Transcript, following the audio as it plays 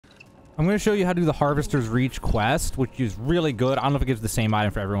I'm going to show you how to do the Harvester's Reach quest, which is really good. I don't know if it gives the same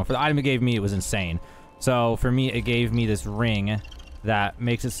item for everyone. For the item it gave me, it was insane. So for me, it gave me this ring that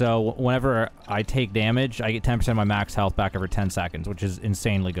makes it so whenever I take damage, I get 10% of my max health back every 10 seconds, which is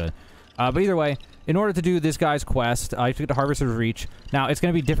insanely good. But either way, in order to do this guy's quest, you have to get the Harvester's Reach. Now, it's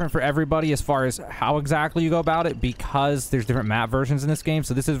going to be different for everybody as far as how exactly you go about it, because there's different map versions in this game.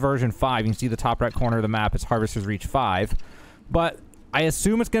 So this is version 5. You can see the top right corner of the map is Harvester's Reach 5. But I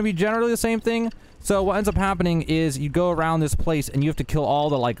assume it's going to be generally the same thing. So what ends up happening is you go around this place and you have to kill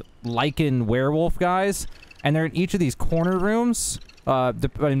all the, like, lichen werewolf guys. And they're in each of these corner rooms.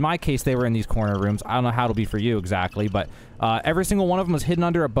 In my case, they were in these corner rooms. I don't know how it'll be for you exactly, but every single one of them was hidden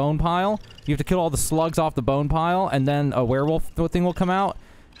under a bone pile. You have to kill all the slugs off the bone pile, and then a werewolf thing will come out.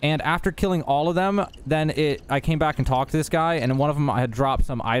 And after killing all of them, then I came back and talked to this guy, and one of them I had dropped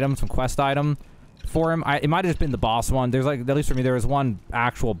some item, some quest item for him. It might have just been the boss one. There's, like, at least for me, there was one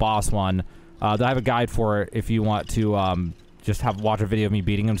actual boss one that I have a guide for if you want to just watch a video of me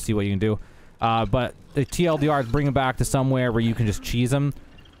beating him to see what you can do. But the TLDR is bring him back to somewhere where you can just cheese him.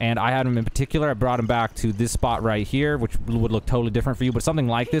 And I had him in particular. I brought him back to this spot right here, which would look totally different for you. But something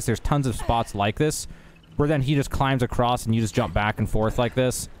like this, there's tons of spots like this, where then he just climbs across and you just jump back and forth like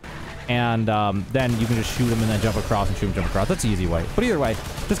this. And then you can just shoot him and then jump across and shoot him, jump across. That's the easy way. But either way,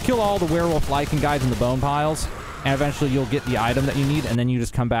 just kill all the werewolf lichen guys in the bone piles. And eventually you'll get the item that you need. And then you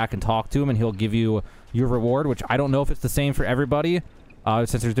just come back and talk to him and he'll give you your reward, which I don't know if it's the same for everybody.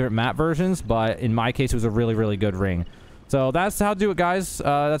 Since there's different map versions, but in my case, it was a really, really good ring. So that's how to do it, guys.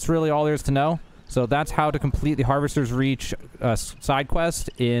 That's really all there is to know. So that's how to complete the Harvester's Reach side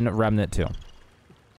quest in Remnant 2.